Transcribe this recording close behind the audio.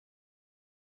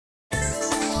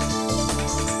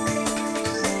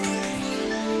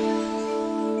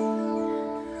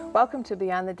Welcome to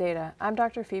Beyond the Data. I'm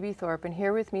Dr. Phoebe Thorpe, and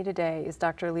here with me today is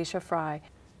Dr. Alicia Fry,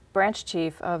 Branch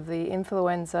Chief of the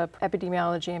Influenza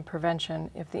Epidemiology and Prevention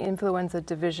of the Influenza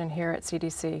Division here at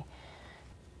CDC.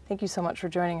 Thank you so much for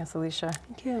joining us, Alicia.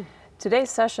 Thank you. Today's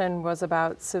session was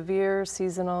about severe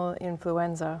seasonal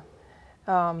influenza.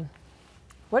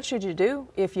 What should you do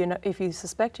if you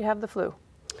suspect you have the flu?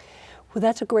 Well,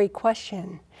 that's a great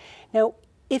question. Now,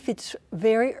 if it's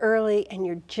very early and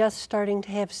you're just starting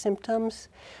to have symptoms,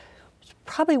 it's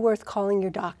probably worth calling your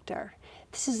doctor.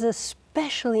 This is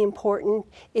especially important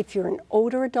if you're an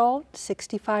older adult,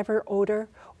 65 or older,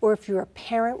 or if you're a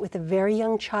parent with a very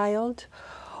young child,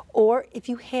 or if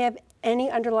you have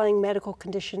any underlying medical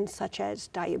conditions such as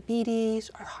diabetes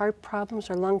or heart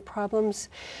problems or lung problems.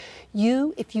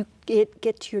 If you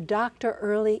get to your doctor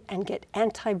early and get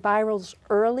antivirals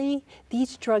early,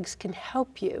 these drugs can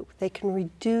help you. They can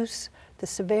reduce the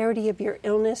severity of your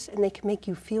illness and they can make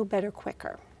you feel better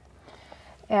quicker.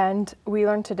 And we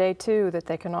learned today too that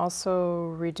they can also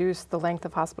reduce the length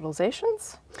of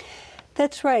hospitalizations?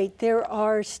 That's right. There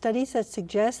are studies that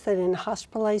suggest that in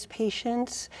hospitalized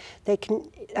patients,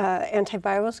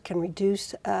 antivirals can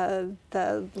reduce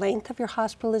the length of your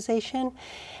hospitalization.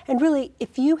 And really,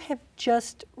 if you have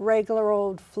just regular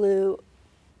old flu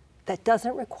that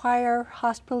doesn't require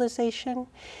hospitalization,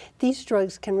 these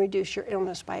drugs can reduce your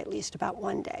illness by at least about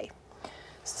 1 day.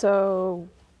 So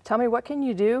tell me, what can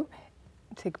you do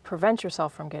to prevent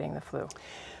yourself from getting the flu?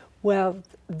 Well,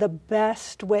 the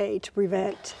best way to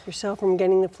prevent yourself from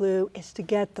getting the flu is to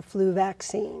get the flu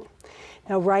vaccine.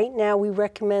 Now, right now, we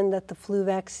recommend that the flu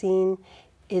vaccine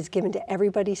is given to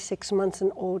everybody 6 months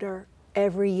and older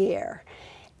every year.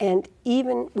 And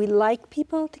we like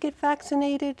people to get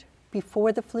vaccinated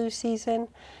before the flu season,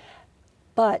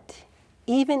 but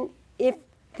even if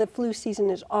the flu season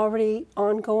is already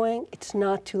ongoing, it's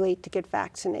not too late to get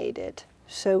vaccinated.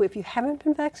 So if you haven't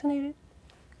been vaccinated,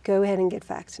 go ahead and get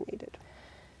vaccinated.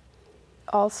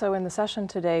 Also in the session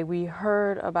today, we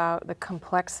heard about the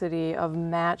complexity of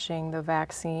matching the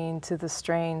vaccine to the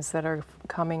strains that are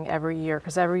coming every year,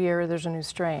 because every year there's a new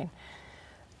strain.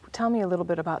 Tell me a little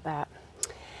bit about that.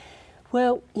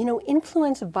 Well, you know,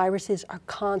 influenza viruses are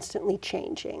constantly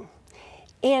changing.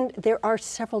 And there are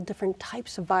several different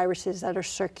types of viruses that are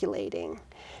circulating.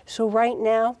 So right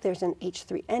now, there's an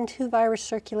H3N2 virus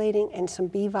circulating and some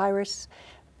B viruses.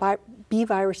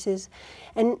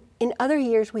 And in other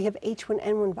years, we have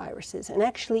H1N1 viruses. And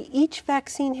actually, each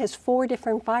vaccine has 4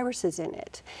 different viruses in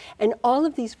it. And all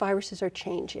of these viruses are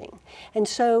changing. And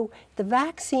so the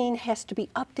vaccine has to be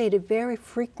updated very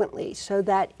frequently so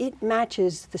that it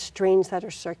matches the strains that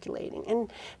are circulating.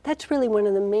 And that's really one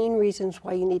of the main reasons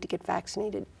why you need to get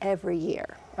vaccinated every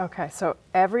year. Okay, so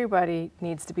everybody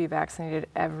needs to be vaccinated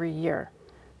every year,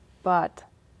 but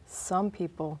some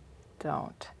people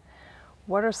don't.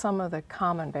 What are some of the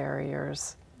common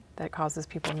barriers that causes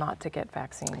people not to get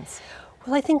vaccines?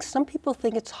 Well, I think some people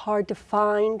think it's hard to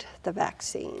find the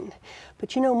vaccine.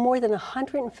 But you know, more than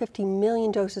 150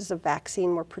 million doses of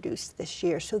vaccine were produced this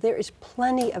year. So there is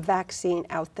plenty of vaccine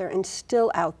out there and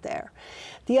still out there.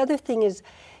 The other thing is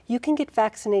you can get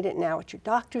vaccinated now at your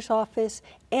doctor's office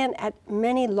and at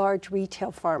many large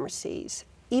retail pharmacies,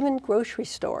 even grocery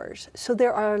stores. So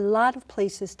there are a lot of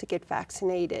places to get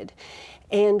vaccinated.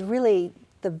 And really,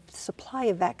 the supply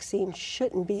of vaccine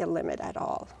shouldn't be a limit at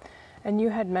all. And you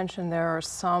had mentioned there are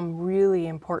some really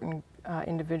important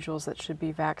individuals that should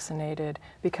be vaccinated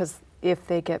because if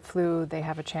they get flu, they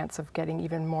have a chance of getting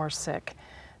even more sick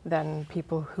than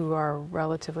people who are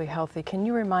relatively healthy. Can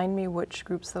you remind me which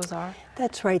groups those are?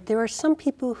 That's right. There are some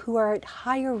people who are at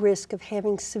higher risk of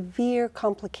having severe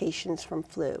complications from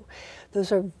flu.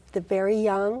 Those are the very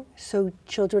young, so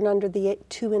children under the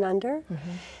 2 and under,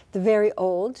 the very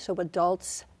old, so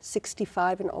adults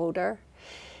 65 and older,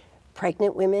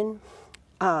 pregnant women,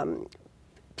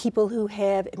 people who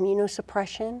have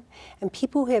immunosuppression, and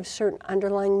people who have certain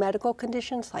underlying medical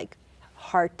conditions like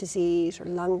heart disease or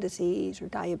lung disease or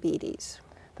diabetes.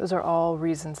 Those are all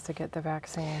reasons to get the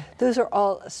vaccine. Those are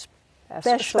all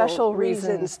special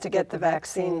reasons to get the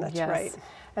vaccine. That's right.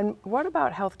 And what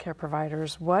about healthcare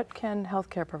providers? What can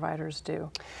healthcare providers do?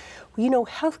 Well, you know,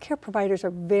 healthcare providers are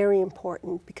very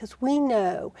important because we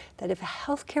know that if a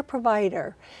healthcare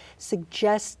provider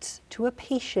suggests to a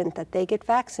patient that they get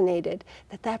vaccinated,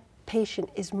 that patient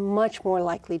is much more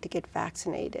likely to get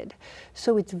vaccinated.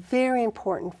 So it's very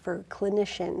important for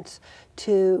clinicians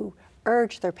to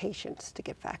urge their patients to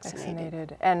get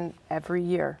vaccinated. And every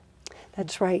year.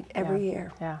 That's right, every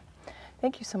year. Yeah.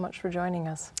 Thank you so much for joining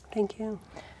us. Thank you.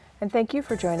 And thank you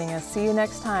for joining us. See you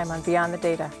next time on Beyond the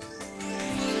Data.